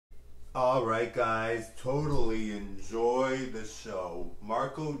Alright guys, totally enjoy the show.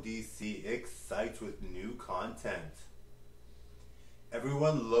 Marco DC excites with new content.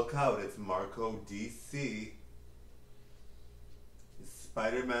 Everyone look out, it's Marco DC. His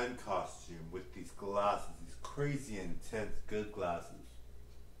Spider-Man costume with these glasses, these crazy intense good glasses.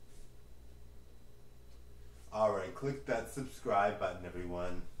 Alright, click that subscribe button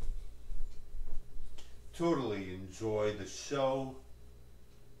everyone. Totally enjoy the show.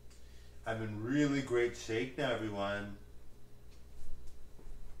 I'm in really great shape now, everyone.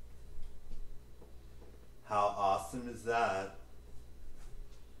 How awesome is that?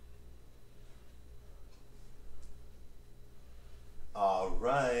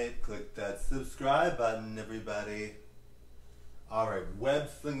 Alright, click that subscribe button, everybody. Alright, web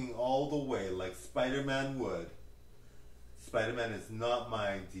slinging all the way like Spider-Man would. Spider-Man is not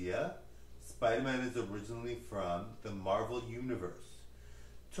my idea. Spider-Man is originally from the Marvel Universe.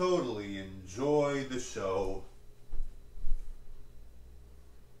 Totally enjoy the show.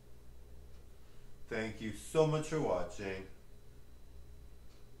 Thank you so much for watching.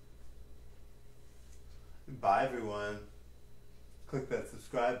 Bye everyone. Click that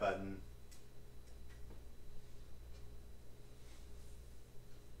subscribe button.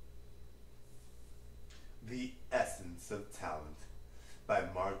 The Essence of Talent by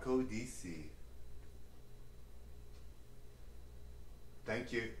Marco DC.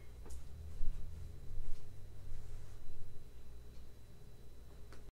 Thank you.